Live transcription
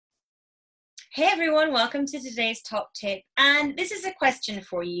Hey everyone, welcome to today's top tip. And this is a question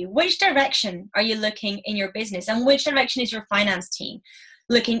for you. Which direction are you looking in your business? And which direction is your finance team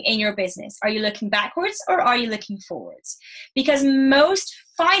looking in your business? Are you looking backwards or are you looking forwards? Because most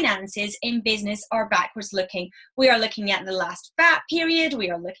finances in business are backwards looking. We are looking at the last VAT period, we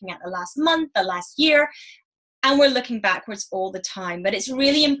are looking at the last month, the last year, and we're looking backwards all the time. But it's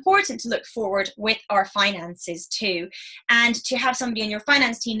really important to look forward with our finances too, and to have somebody on your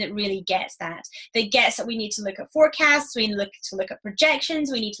finance team that really gets that gets that we need to look at forecasts, we need to look at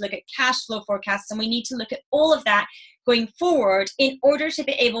projections, we need to look at cash flow forecasts, and we need to look at all of that going forward in order to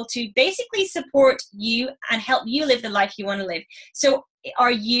be able to basically support you and help you live the life you want to live. So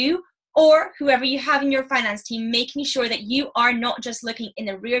are you, or whoever you have in your finance team, making sure that you are not just looking in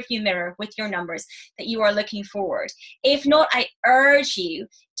the rearview mirror with your numbers, that you are looking forward? If not, I urge you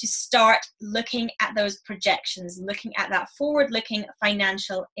to start looking at those projections, looking at that forward-looking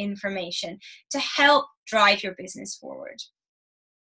financial information to help drive your business forward.